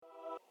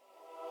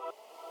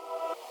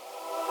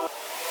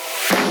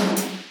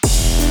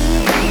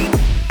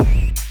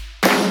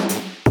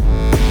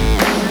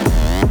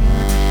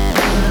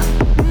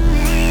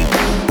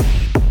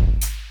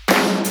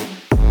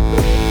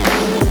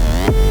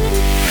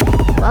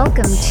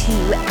welcome to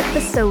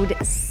episode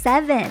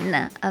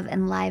 7 of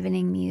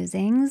Enlivening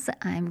Musings.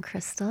 I'm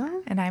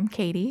Crystal. And I'm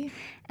Katie.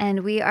 And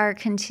we are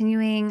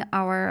continuing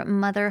our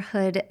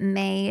Motherhood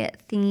May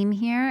theme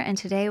here. And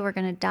today we're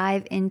going to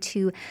dive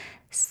into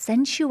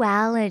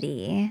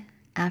sensuality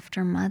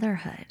after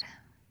motherhood.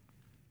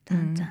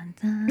 Dun, dun,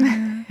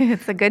 dun.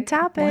 It's a good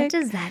topic. What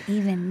does that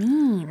even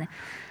mean?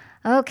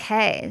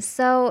 Okay,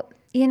 so,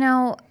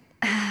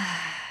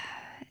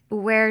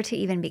 where to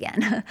even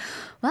begin?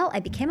 Well, I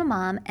became a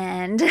mom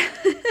and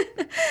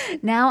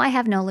now I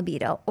have no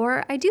libido,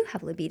 or I do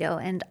have libido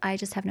and I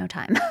just have no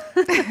time.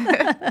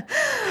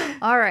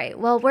 All right.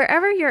 Well,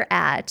 wherever you're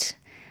at,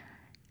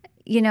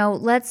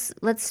 let's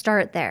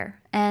start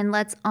there and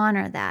let's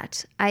honor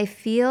that. I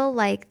feel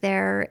like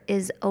there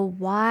is a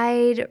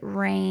wide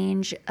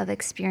range of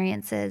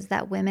experiences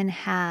that women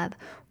have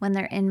when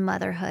they're in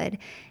motherhood.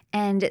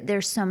 And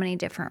there's so many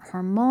different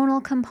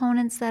hormonal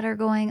components that are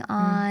going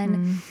on.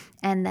 Mm-hmm.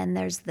 And then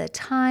there's the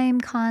time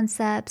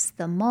concepts,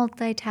 the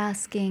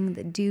multitasking,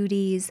 the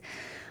duties,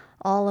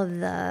 all of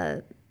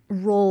the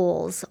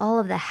roles, all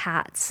of the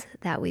hats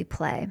that we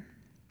play.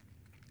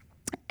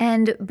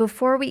 And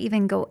before we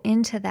even go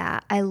into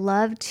that, I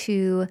love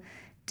to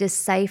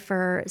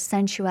decipher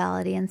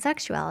sensuality and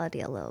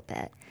sexuality a little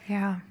bit.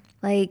 Yeah.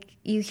 Like,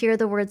 you hear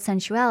the word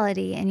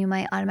sensuality and you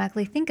might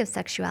automatically think of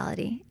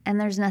sexuality, and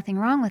there's nothing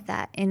wrong with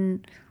that.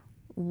 In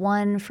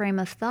one frame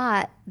of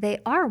thought, they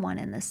are one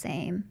and the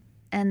same,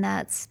 and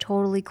that's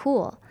totally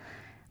cool.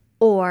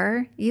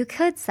 Or you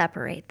could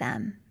separate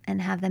them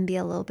and have them be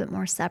a little bit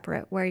more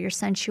separate, where your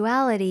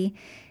sensuality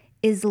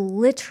is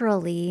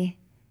literally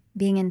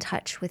being in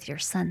touch with your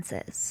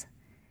senses.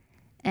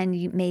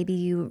 And maybe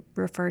you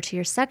refer to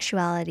your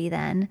sexuality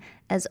then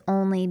as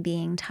only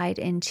being tied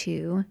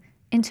into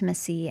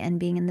intimacy and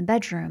being in the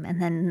bedroom.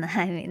 And then,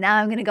 now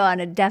I'm going to go on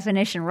a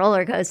definition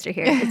roller coaster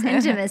here, because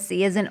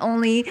intimacy isn't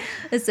only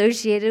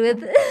associated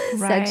with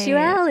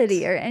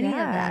sexuality or any of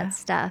that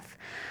stuff.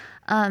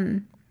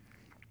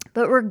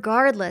 But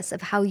regardless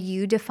of how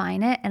you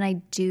define it, and I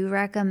do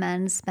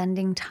recommend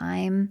spending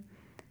time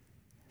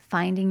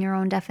finding your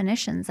own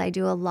definitions. I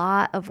do a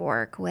lot of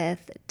work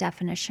with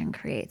definition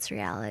creates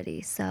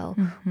reality. So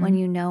when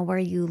you know where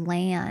you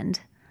land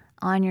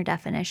on your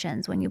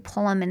definitions, when you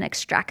pull them and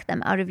extract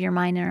them out of your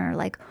mind and are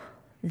like,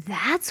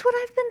 that's what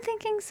I've been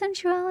thinking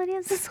sensuality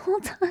is this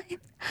whole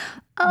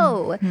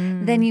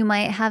time. Then you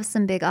might have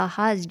some big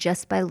ahas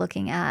just by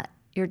looking at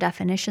your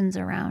definitions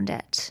around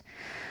it.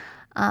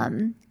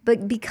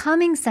 But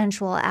becoming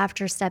sensual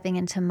after stepping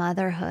into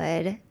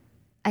motherhood,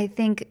 I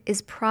think,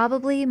 is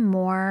probably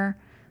more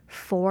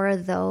for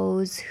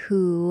those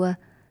who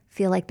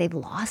feel like they've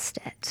lost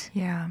it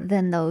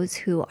than those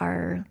who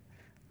are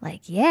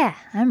like, yeah,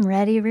 I'm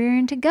ready,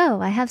 rearing to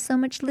go. I have so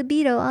much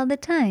libido all the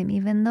time,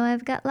 even though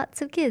I've got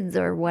lots of kids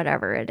or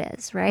whatever it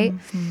is, right?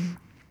 Mm-hmm.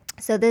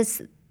 So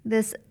this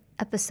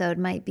episode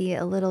might be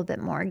a little bit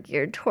more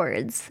geared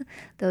towards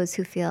those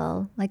who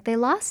feel like they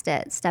lost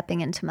it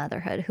stepping into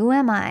motherhood. Who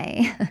am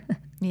I?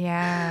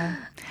 Yeah.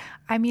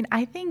 I mean,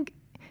 I think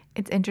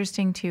it's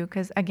interesting too,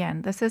 because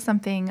again, this is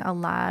something a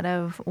lot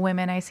of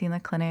women I see in the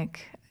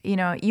clinic,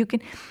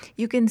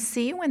 you can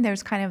see when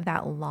there's kind of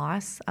that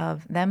loss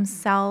of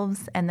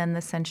themselves and then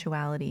the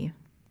sensuality.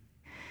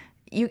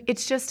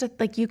 It's just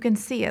like you can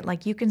see it.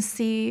 Like, you can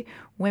see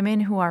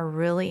women who are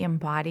really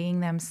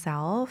embodying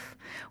themselves,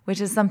 which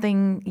is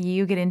something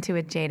you get into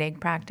with Jade Egg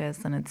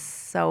practice, and it's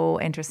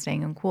so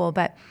interesting and cool.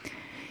 But,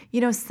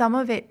 some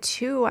of it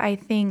too, I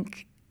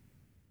think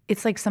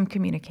it's like some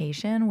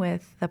communication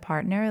with the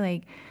partner.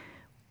 Like,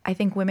 I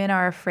think women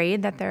are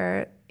afraid that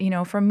they're,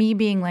 for me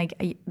being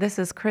like, this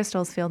is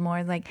Crystal's field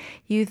more, like,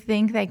 you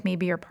think like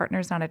maybe your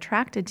partner's not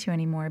attracted to you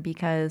anymore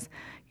because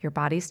your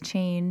body's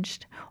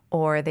changed,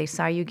 or they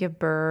saw you give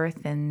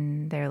birth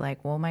and they're like,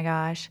 oh my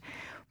gosh.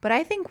 But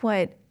I think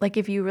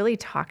if you really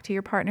talk to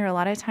your partner, a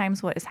lot of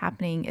times what is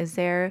happening is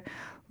they're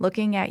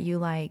looking at you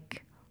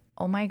like,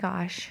 oh my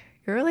gosh,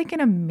 you're like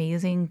an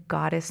amazing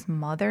goddess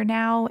mother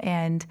now,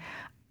 and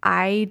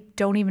I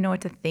don't even know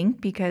what to think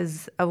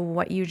because of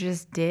what you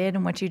just did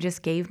and what you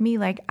just gave me.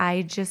 Like,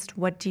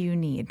 what do you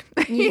need?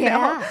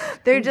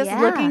 They're just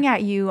looking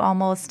at you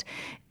almost,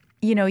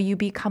 you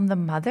become the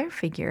mother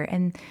figure,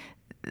 and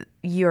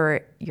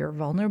you're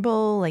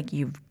vulnerable. Like,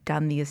 you've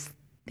done these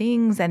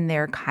things and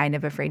they're kind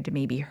of afraid to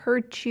maybe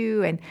hurt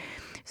you. And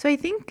so I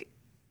think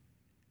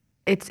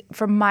it's,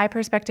 from my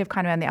perspective,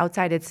 kind of on the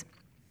outside, it's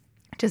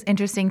just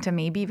interesting to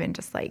maybe even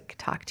just like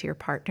talk to your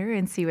partner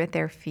and see what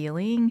they're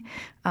feeling.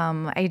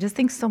 I just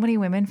think so many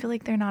women feel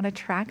like they're not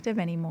attractive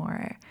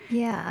anymore.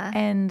 Yeah.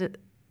 And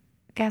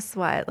guess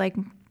what? Like,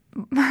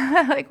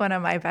 like one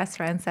of my best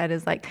friends said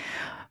is like,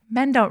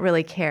 men don't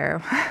really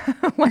care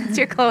once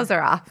your clothes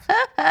are off.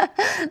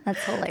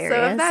 That's hilarious.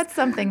 So if that's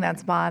something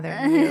that's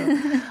bothering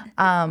you,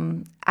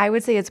 I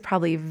would say it's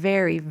probably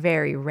very,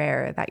 very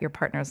rare that your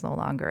partner is no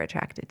longer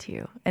attracted to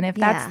you. And if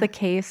that's the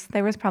case,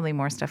 there was probably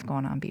more stuff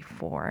going on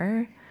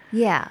before.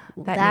 Yeah.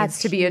 That needs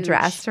to be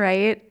addressed,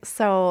 right?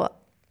 So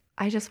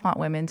I just want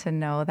women to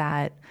know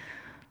that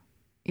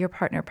your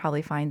partner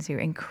probably finds you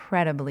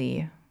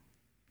incredibly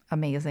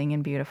amazing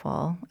and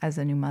beautiful as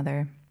a new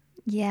mother.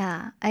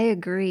 Yeah, I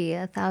agree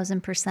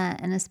 1,000%.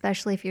 And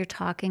especially if you're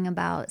talking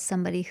about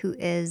somebody who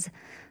is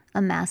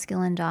a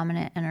masculine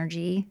dominant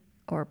energy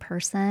or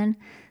person,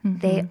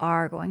 they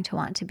are going to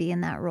want to be in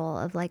that role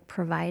of like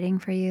providing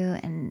for you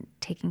and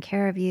taking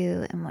care of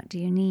you and what do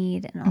you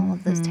need and all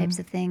of those types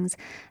of things,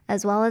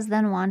 as well as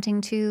then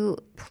wanting to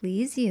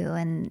please you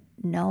and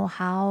know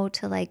how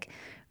to like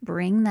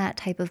bring that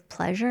type of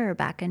pleasure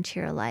back into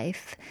your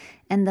life.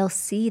 And they'll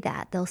see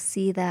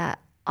that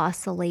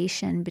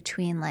oscillation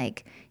between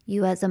like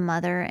you as a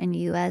mother and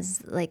you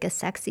as like a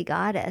sexy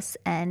goddess,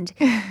 and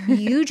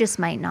you just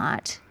might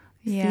not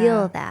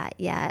feel that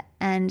yet.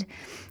 And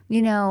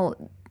you know,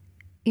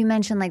 you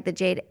mentioned like the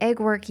jade egg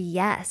work,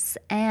 yes,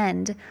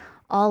 and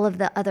all of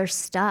the other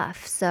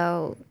stuff.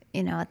 So,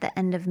 you know, at the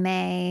end of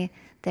May,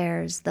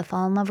 there's the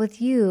Fall in Love with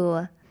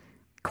You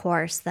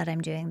course that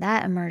I'm doing,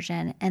 that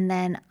immersion. And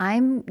then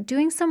I'm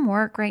doing some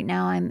work right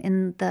now. I'm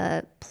in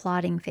the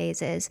plotting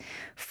phases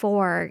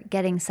for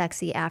getting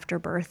sexy after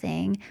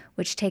birthing,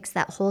 which takes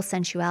that whole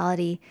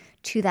sensuality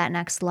to that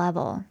next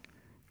level.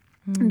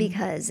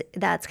 Because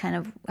that's kind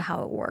of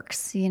how it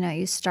works. You know,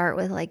 you start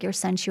with like your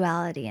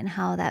sensuality and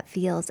how that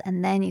feels,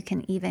 and then you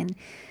can even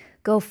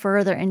go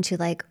further into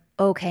like,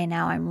 okay,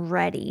 now I'm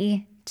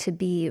ready to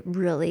be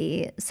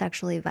really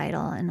sexually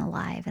vital and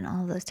alive and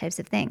all of those types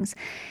of things.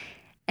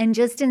 And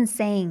just in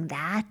saying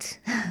that,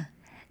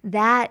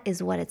 that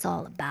is what it's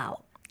all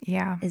about.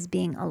 Yeah. Is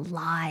being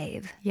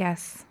alive.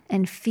 Yes.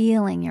 And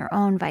feeling your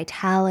own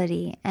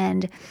vitality.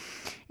 And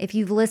if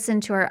you've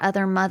listened to our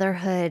other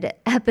motherhood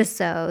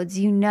episodes,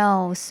 you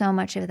know so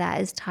much of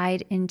that is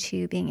tied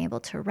into being able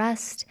to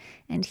rest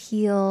and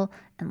heal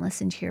and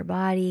listen to your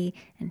body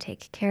and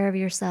take care of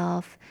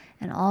yourself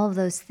and all of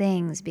those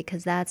things,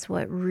 because that's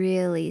what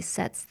really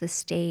sets the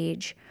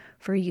stage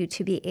for you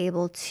to be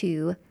able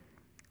to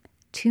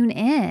tune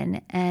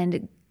in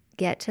and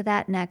get to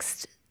that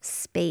next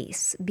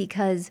space.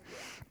 Because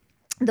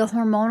the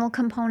hormonal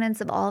components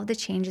of all of the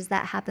changes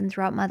that happen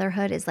throughout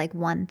motherhood is like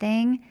one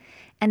thing.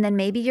 And then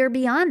maybe you're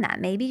beyond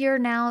that. Maybe you're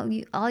now,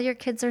 all your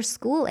kids are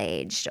school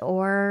aged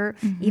or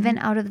even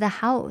out of the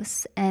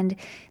house. And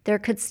there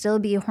could still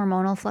be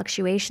hormonal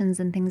fluctuations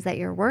and things that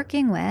you're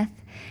working with.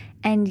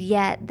 And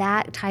yet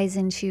that ties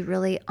into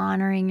really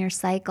honoring your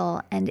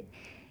cycle. And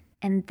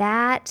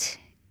that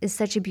is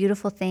such a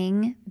beautiful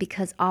thing,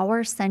 because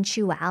our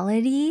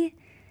sensuality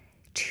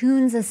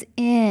tunes us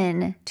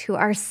in to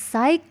our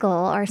cycle,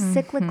 our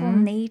cyclical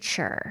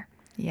nature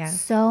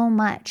so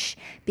much,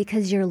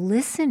 because you're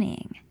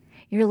listening.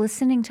 You're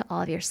listening to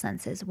all of your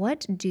senses.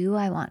 What do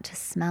I want to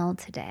smell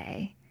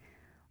today?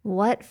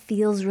 What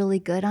feels really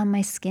good on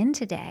my skin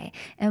today?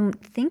 And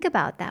think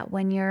about that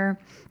when you're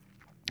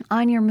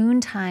on your moon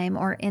time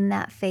or in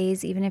that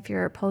phase, even if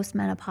you're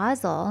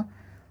postmenopausal.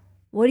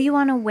 What do you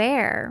want to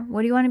wear?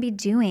 What do you want to be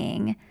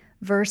doing?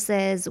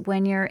 Versus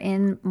when you're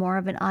in more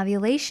of an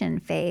ovulation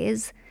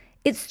phase,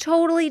 it's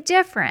totally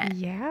different.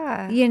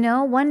 Yeah. You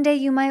know, one day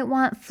you might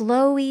want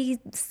flowy,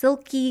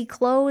 silky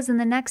clothes, and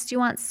the next you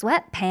want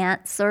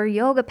sweatpants or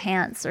yoga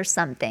pants or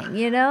something,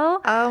 you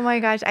know? Oh my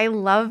gosh, I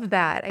love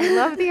that. I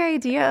love the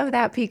idea of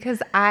that,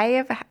 because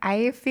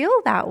I feel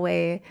that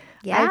way.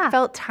 Yeah. I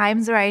felt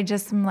times where I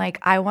just am like,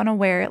 I want to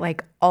wear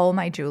like all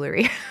my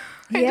jewelry.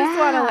 I just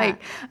want to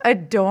like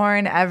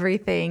adorn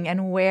everything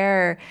and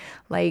wear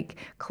like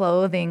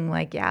clothing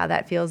like,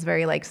 that feels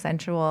very like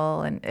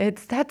sensual. And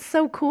that's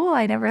so cool.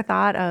 I never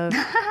thought of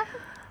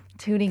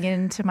tuning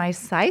into my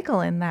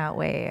cycle in that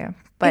way.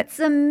 But it's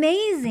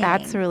amazing.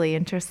 That's really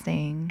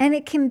interesting. And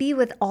it can be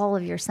with all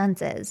of your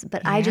senses.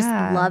 But I just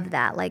love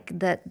that, like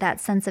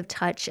that sense of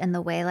touch and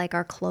the way like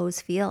our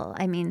clothes feel.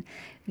 I mean,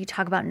 you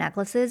talk about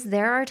necklaces.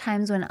 There are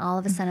times when all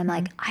of a sudden I'm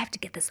like, I have to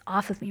get this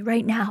off of me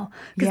right now.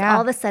 Because all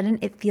of a sudden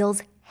it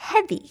feels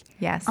heavy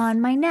on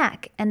my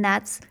neck. And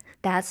that's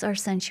our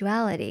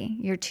sensuality.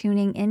 You're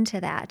tuning into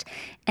that.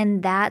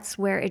 And that's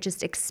where it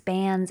just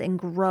expands and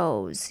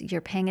grows. You're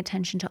paying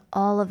attention to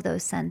all of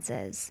those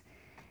senses.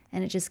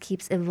 And it just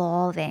keeps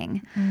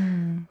evolving.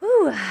 Ooh,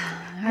 all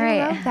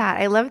right. I love that.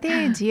 I love the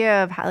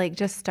idea of how, like,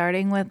 just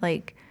starting with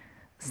like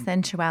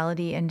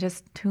sensuality and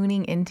just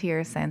tuning into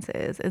your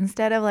senses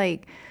instead of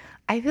like,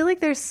 I feel like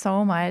there's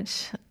so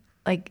much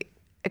like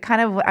kind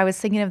of, I was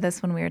thinking of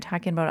this when we were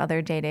talking about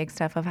other jade egg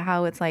stuff, of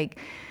how it's like,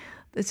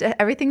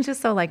 everything's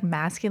just so like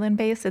masculine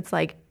based. It's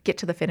like, get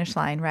to the finish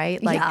line,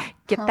 right? Like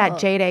get that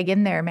jade egg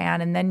in there,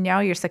 man. And then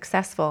now you're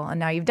successful and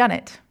now you've done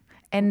it.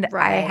 And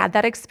I had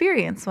that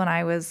experience when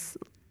I was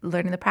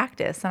learning the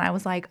practice. And I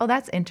was like, oh,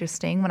 that's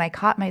interesting, when I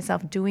caught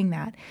myself doing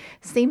that.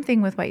 Same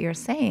thing with what you're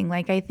saying.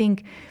 Like, I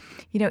think,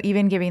 you know,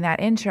 even giving that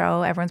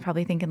intro, everyone's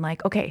probably thinking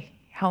like, okay,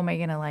 how am I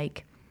going to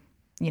like,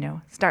 you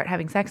know, start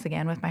having sex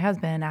again with my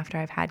husband after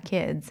I've had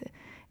kids?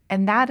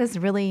 And that is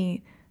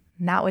really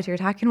not what you're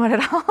talking about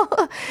at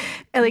all.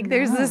 And like,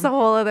 there's this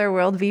whole other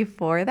world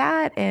before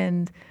that.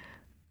 And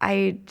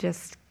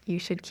you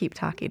should keep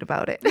talking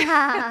about it.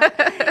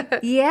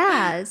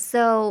 Yeah.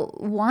 So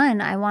one,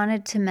 I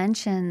wanted to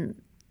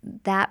mention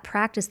that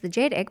practice, the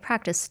jade egg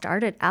practice,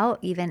 started out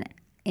even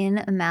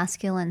in a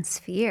masculine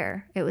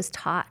sphere. It was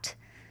taught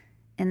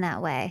in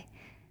that way.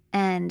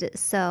 And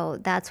so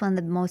that's one of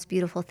the most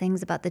beautiful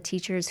things about the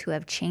teachers who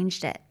have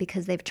changed it,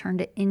 because they've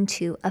turned it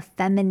into a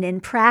feminine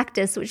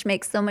practice, which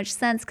makes so much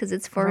sense because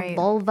it's for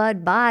vulva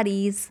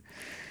bodies.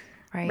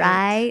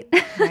 Right?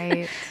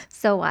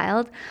 So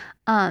wild.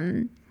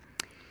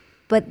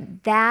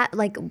 But that,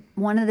 like,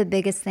 one of the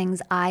biggest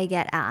things I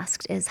get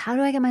asked is, how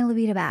do I get my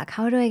libido back?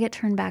 How do I get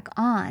turned back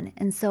on?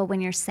 And so when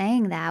you're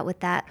saying that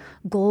with that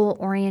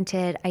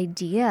goal-oriented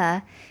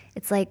idea,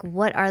 it's like,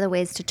 what are the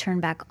ways to turn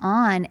back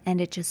on? And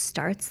it just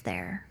starts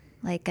there,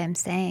 like I'm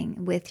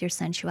saying, with your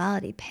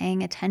sensuality,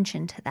 paying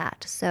attention to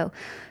that. So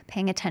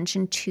paying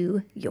attention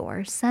to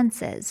your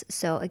senses.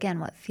 So again,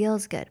 what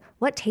feels good?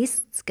 What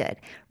tastes good?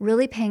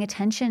 Really paying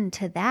attention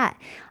to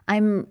that.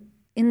 I'm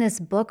in this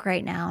book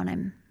right now, and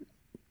I'm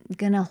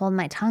going to hold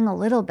my tongue a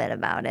little bit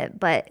about it,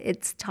 but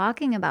it's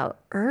talking about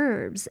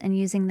herbs and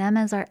using them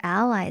as our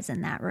allies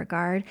in that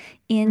regard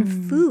in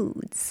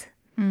foods.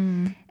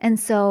 And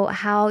so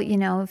how,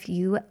 if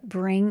you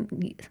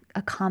bring,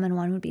 a common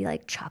one would be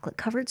like chocolate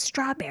covered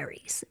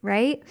strawberries,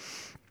 right?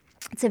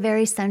 It's a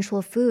very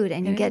sensual food,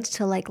 and you get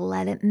to like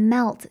let it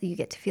melt. You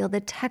get to feel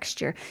the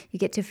texture. You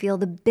get to feel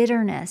the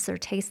bitterness, or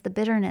taste the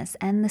bitterness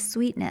and the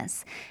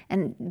sweetness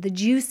and the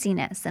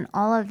juiciness and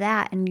all of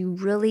that. And you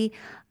really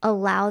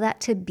allow that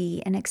to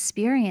be an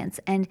experience.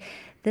 And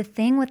the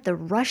thing with the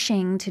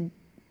rushing to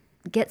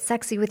get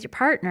sexy with your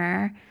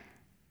partner,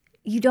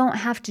 you don't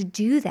have to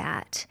do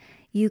that.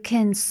 You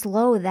can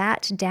slow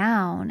that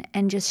down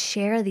and just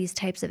share these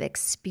types of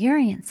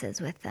experiences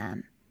with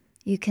them.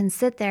 You can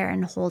sit there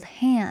and hold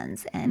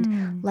hands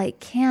and light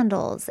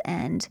candles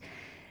and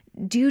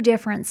do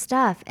different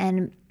stuff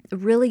and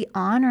really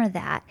honor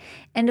that.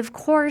 And of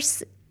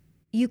course,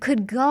 you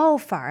could go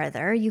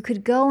farther. You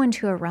could go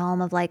into a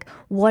realm of like,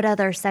 what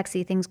other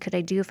sexy things could I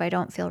do if I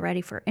don't feel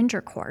ready for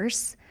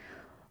intercourse?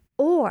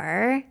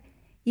 Or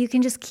you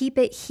can just keep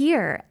it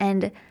here,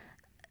 and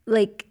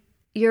like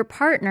your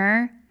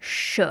partner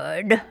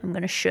should, I'm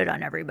going to should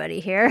on everybody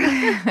here,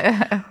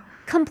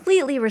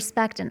 completely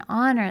respect and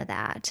honor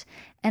that.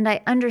 And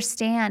I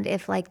understand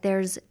if like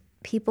there's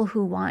people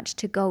who want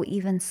to go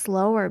even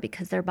slower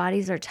because their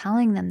bodies are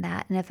telling them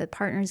that. And if a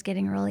partner is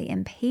getting really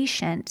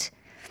impatient,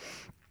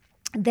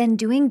 then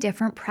doing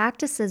different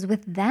practices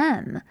with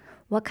them.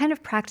 What kind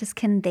of practice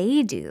can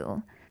they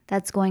do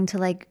that's going to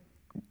like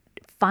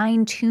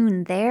fine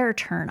tune their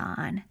turn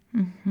on?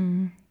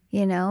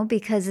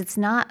 Because it's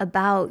not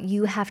about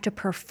you have to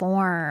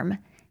perform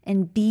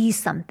and be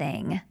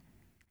something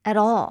at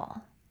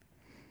all.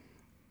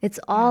 It's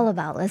all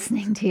about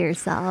listening to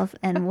yourself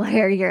and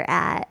where you're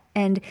at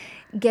and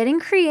getting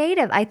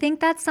creative. I think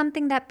that's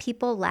something that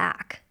people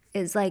lack,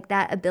 is like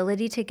that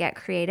ability to get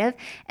creative.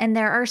 And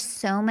there are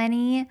so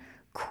many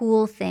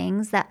cool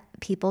things that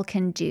people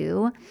can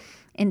do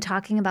in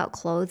talking about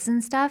clothes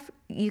and stuff.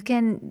 I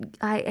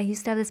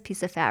used to have this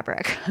piece of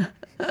fabric.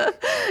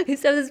 I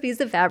used to have this piece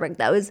of fabric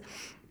that was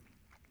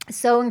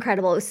so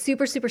incredible. It was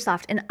super, super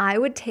soft. And I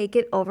would take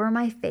it over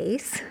my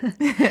face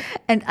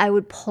and I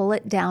would pull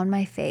it down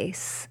my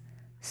face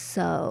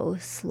so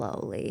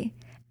slowly.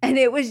 And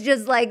it was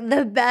just like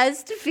the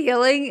best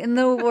feeling in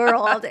the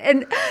world.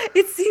 And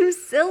it seems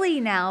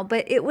silly now,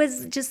 but it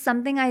was just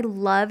something I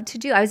loved to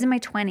do. I was in my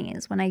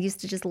 20s when I used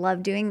to just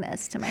love doing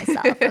this to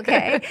myself,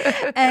 okay?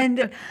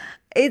 And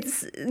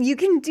you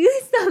can do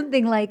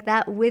something like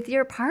that with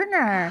your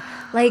partner.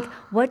 Like,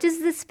 what does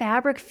this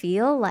fabric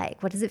feel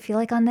like? What does it feel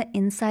like on the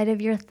inside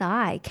of your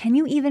thigh? Can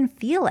you even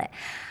feel it?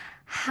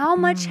 How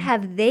much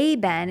have they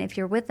been, if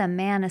you're with a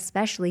man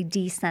especially,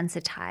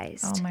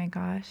 desensitized? Oh my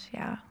gosh,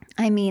 yeah.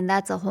 I mean,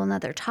 that's a whole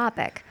nother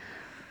topic.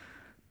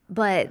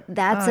 But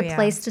that's a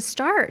place to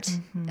start,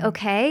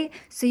 okay?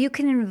 So you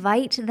can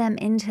invite them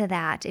into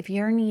that. If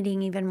you're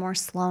needing even more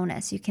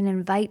slowness, you can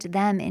invite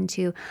them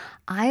into,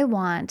 I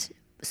want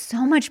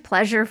so much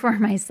pleasure for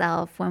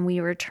myself when we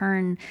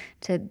return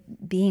to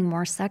being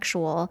more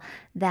sexual,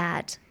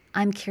 that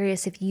I'm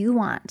curious if you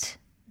want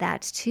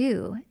that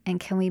too. And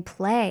can we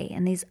play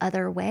in these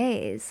other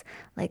ways?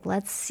 Like,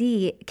 let's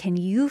see, can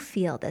you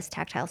feel this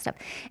tactile stuff?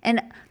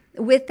 And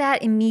with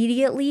that,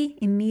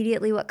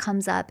 immediately what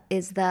comes up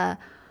is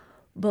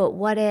but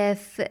what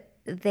if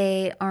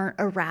they aren't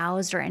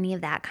aroused or any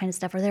of that kind of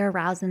stuff, or they're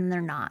aroused and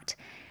they're not?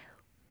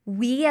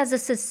 We as a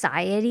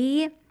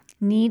society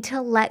need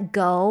to let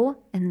go,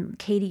 and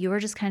Katie, you were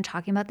just kind of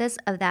talking about this,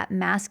 of that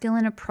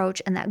masculine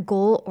approach and that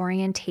goal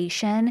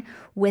orientation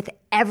with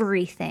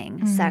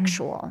everything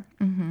sexual.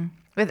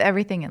 With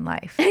everything in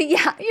life.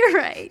 Yeah, you're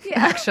right. Yeah.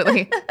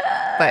 Actually.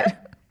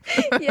 But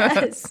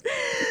yes,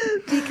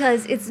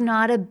 because it's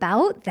not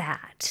about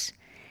that.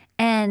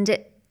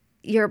 And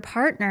your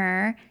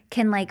partner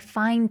can like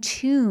fine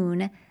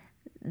tune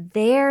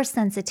their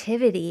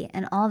sensitivity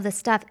and all of this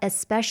stuff,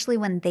 especially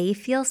when they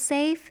feel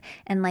safe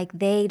and like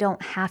they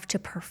don't have to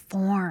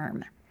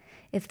perform.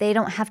 If they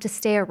don't have to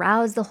stay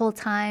aroused the whole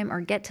time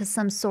or get to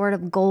some sort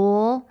of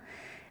goal,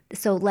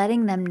 So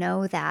letting them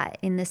know that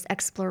in this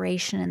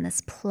exploration and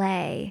this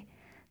play,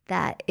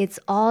 that it's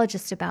all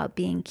just about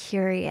being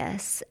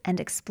curious and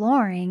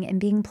exploring and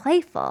being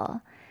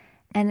playful.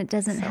 And it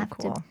doesn't So have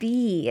cool. to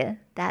be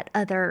that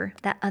other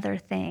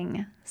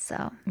thing.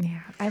 So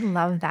Yeah, I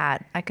love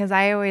that because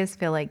I always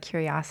feel like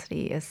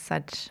curiosity is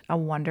such a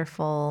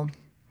wonderful,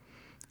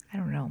 I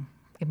don't know,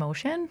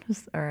 emotion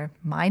or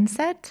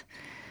mindset.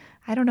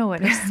 I don't know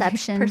what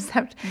perception,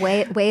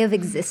 way of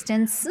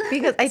existence.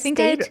 Because I think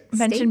I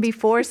mentioned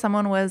before,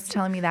 someone was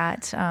telling me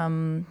that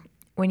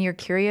when you're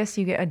curious,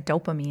 you get a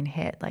dopamine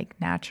hit like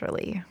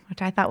naturally,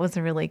 which I thought was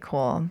really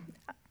cool.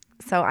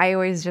 So I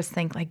always just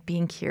think like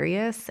being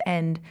curious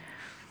and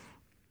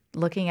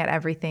looking at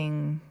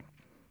everything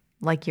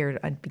like you're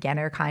a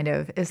beginner kind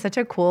of is such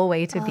a cool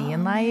way to be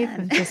in life.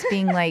 Just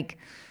being like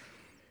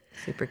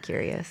super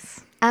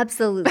curious.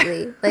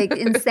 Absolutely. Like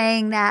in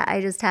saying that,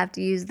 I just have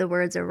to use the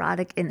words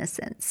erotic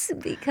innocence,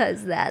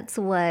 because that's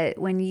what,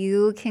 when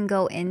you can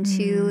go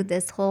into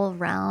this whole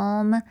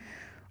realm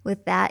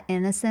with that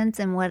innocence,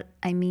 and what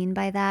I mean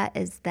by that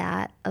is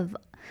that of,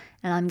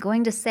 and I'm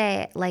going to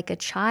say like a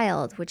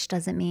child, which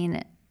doesn't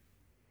mean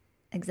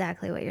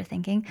exactly what you're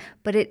thinking,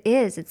 but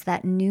it's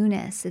that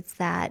newness. It's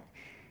that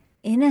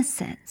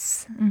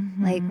innocence.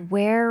 Like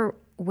where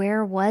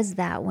was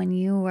that when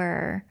you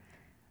were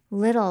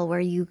little, where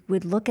you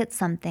would look at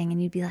something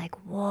and you'd be like,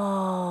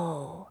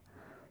 whoa,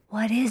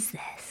 what is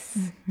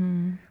this?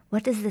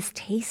 What does this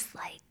taste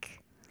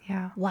like?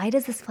 Yeah. Why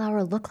does this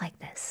flower look like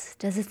this?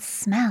 Does it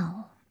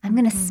smell? I'm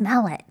going to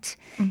smell it,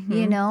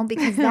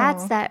 because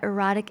that's that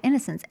erotic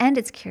innocence, and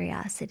it's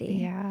curiosity.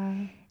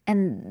 Yeah.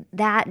 And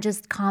that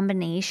just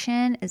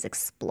combination is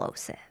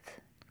explosive.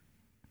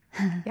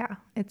 Yeah.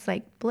 It's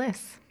like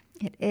bliss.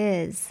 It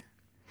is.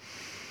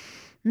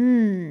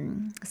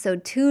 So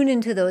tune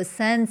into those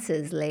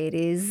senses,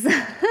 ladies.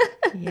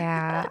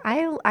 Yeah.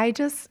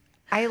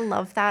 I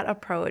love that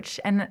approach.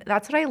 And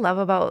that's what I love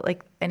about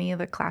like any of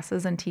the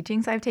classes and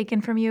teachings I've taken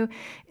from you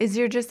is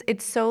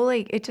it's so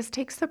like, it just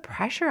takes the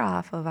pressure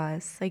off of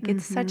us. Like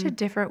it's such a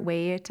different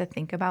way to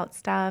think about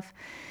stuff.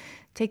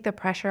 Take the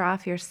pressure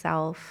off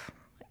yourself.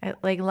 I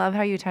like love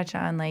how you touch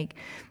on like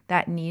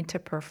that need to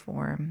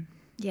perform.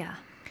 Yeah.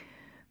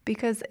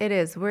 Because it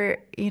is,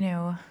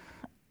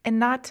 and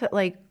not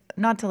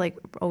to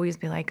always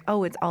be like,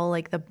 oh, it's all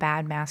like the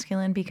bad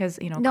masculine, because,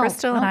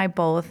 Crystal and I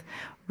both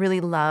really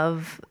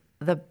love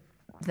the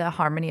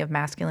harmony of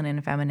masculine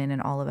and feminine in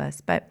all of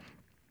us. But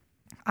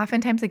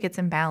oftentimes it gets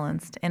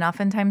imbalanced. And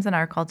oftentimes in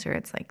our culture,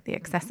 it's like the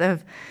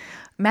excessive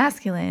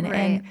masculine.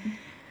 Right.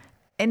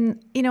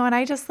 And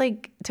I just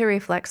like to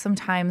reflect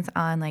sometimes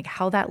on like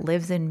how that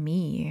lives in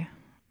me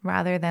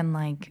rather than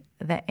like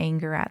the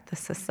anger at the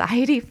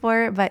society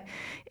for it. But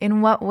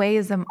in what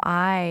ways am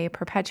I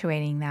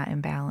perpetuating that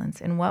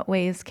imbalance? In what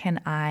ways can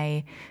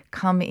I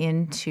come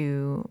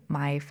into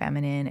my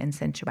feminine and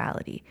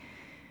sensuality?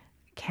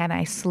 Can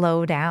I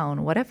slow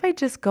down? What if I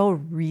just go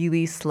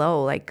really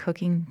slow, like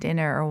cooking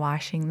dinner or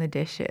washing the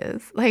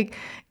dishes? Like,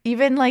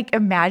 even like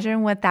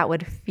imagine what that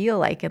would feel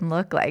like and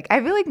look like.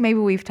 I feel like maybe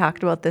we've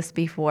talked about this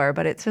before,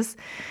 but it's just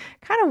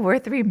kind of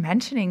worth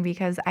re-mentioning,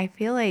 because I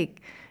feel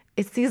like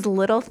it's these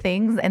little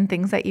things and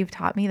things that you've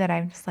taught me that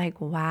I'm just like,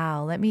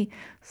 wow, let me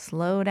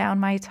slow down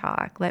my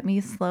talk. Let me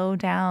slow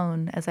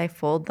down as I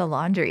fold the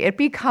laundry. It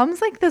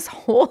becomes like this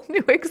whole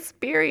new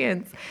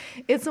experience.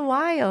 It's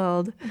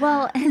wild.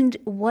 Well, and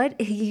what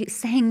you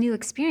saying new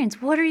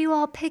experience, what are you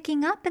all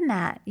picking up in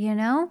that,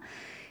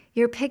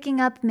 You're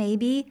picking up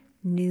maybe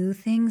new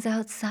things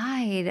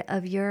outside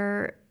of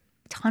your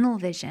tunnel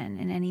vision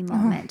in any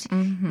moment.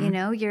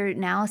 You're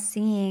now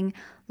seeing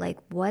like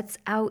what's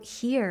out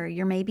here.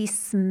 You're maybe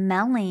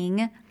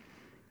smelling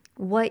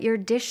what your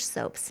dish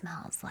soap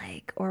smells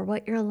like, or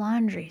what your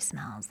laundry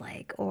smells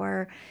like,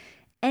 or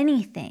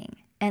anything.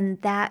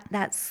 And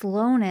that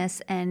slowness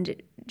and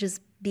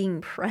just being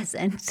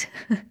present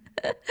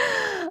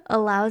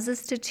allows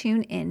us to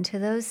tune into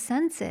those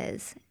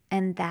senses.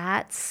 And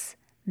that's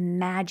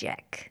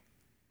magic.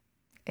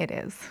 It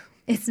is.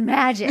 It's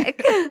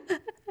magic.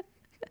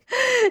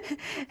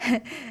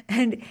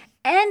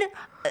 And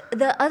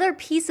the other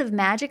piece of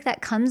magic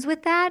that comes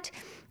with that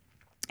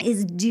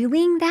is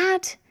doing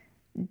that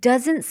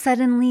doesn't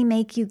suddenly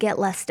make you get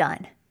less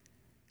done.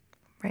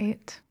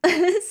 Right.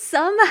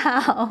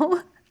 Somehow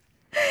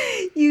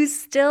you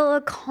still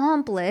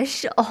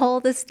accomplish all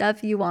the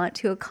stuff you want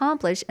to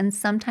accomplish, and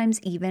sometimes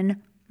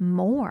even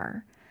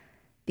more,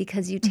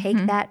 because you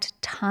take that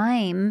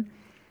time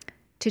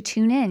to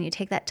tune in. You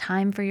take that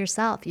time for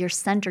yourself. You're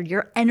centered.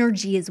 Your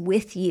energy is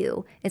with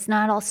you. It's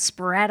not all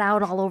spread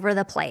out all over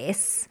the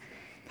place,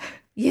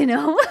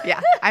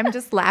 Yeah. I'm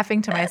just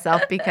laughing to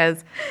myself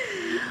because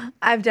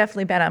I've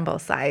definitely been on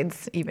both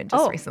sides, even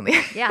just recently.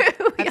 Yeah,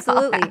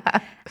 absolutely.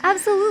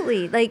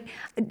 Absolutely. Like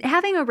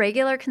having a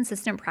regular,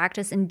 consistent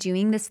practice and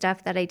doing the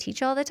stuff that I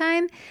teach all the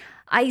time,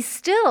 I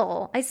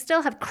still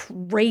have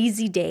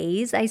crazy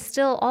days.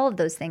 All of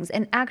those things.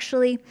 And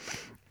actually,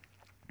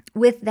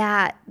 with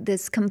that,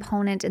 this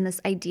component and this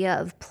idea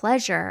of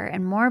pleasure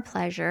and more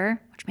pleasure,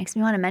 which makes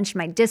me want to mention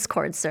my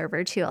Discord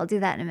server too, I'll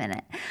do that in a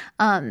minute,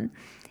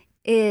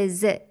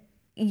 is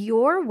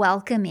you're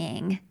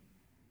welcoming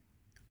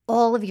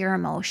all of your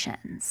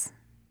emotions.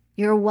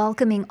 You're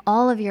welcoming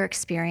all of your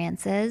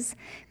experiences,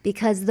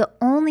 because the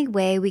only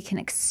way we can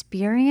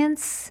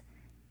experience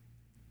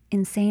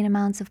insane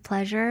amounts of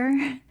pleasure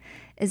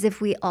is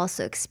if we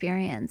also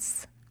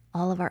experience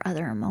all of our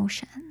other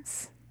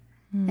emotions.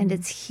 And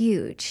it's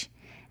huge.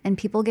 And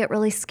people get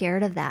really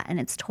scared of that. And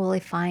it's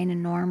totally fine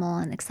and normal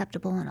and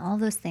acceptable and all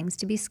those things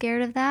to be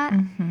scared of that.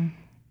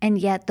 And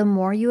yet the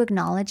more you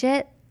acknowledge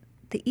it,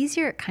 the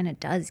easier it kind of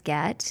does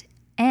get.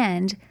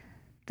 And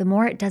the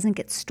more it doesn't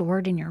get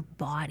stored in your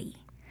body,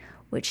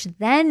 which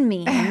then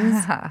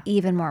means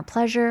even more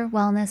pleasure,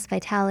 wellness,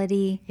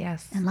 vitality,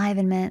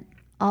 enlivenment,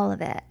 all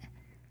of it.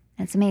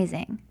 And it's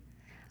amazing.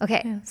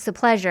 Okay, so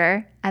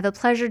pleasure. I have a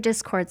pleasure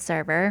Discord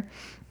server.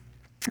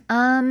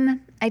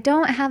 I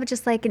don't have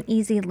just like an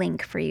easy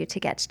link for you to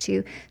get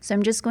to, so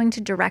I'm just going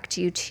to direct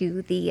you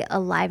to the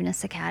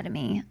Aliveness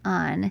Academy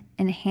on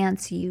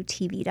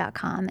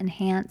enhanceutv.com,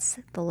 enhance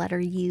the letter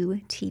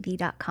U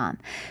TV.com,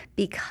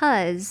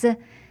 because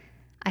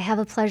I have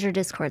a pleasure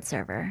Discord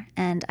server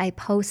and I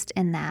post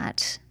in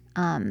that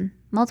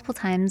multiple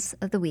times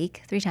of the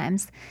week, 3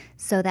 times,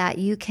 so that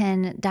you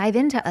can dive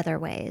into other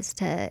ways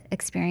to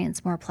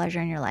experience more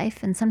pleasure in your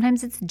life. And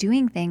sometimes it's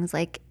doing things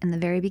like in the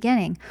very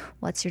beginning,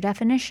 what's your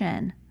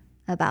definition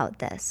about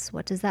this?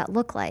 What does that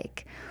look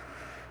like?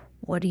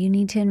 What do you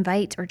need to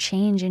invite or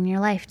change in your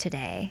life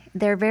today?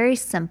 They're very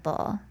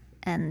simple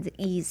and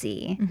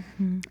easy.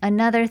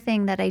 Another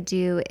thing that I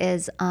do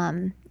is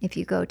if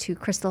you go to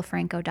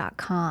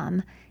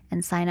crystalfranco.com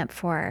and sign up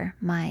for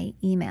my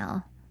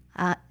email,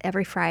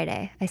 every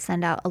Friday, I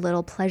send out a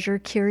little pleasure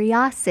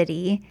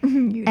curiosity.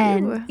 You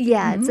do.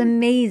 Yeah, it's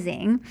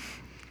amazing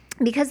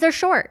because they're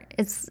short.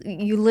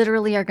 You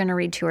literally are going to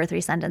read 2 or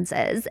 3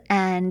 sentences,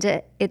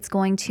 and it's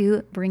going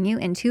to bring you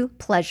into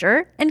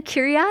pleasure and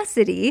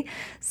curiosity,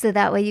 so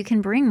that way you can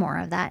bring more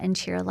of that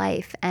into your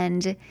life.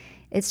 And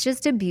it's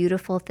just a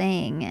beautiful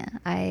thing.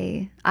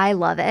 I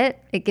love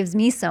it. It gives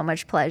me so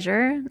much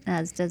pleasure,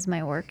 as does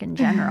my work in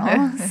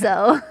general.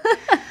 So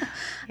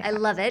I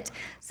love it.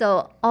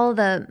 So all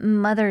the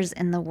mothers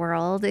in the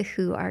world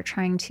who are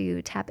trying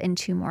to tap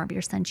into more of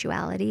your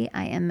sensuality,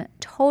 I am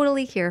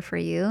totally here for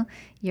you.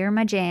 You're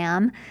my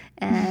jam,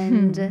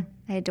 and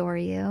I adore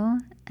you,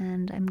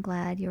 and I'm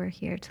glad you're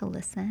here to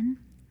listen.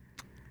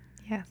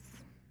 Yes.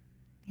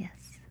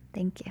 Yes.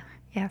 Thank you.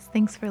 Yes.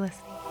 Thanks for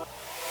listening.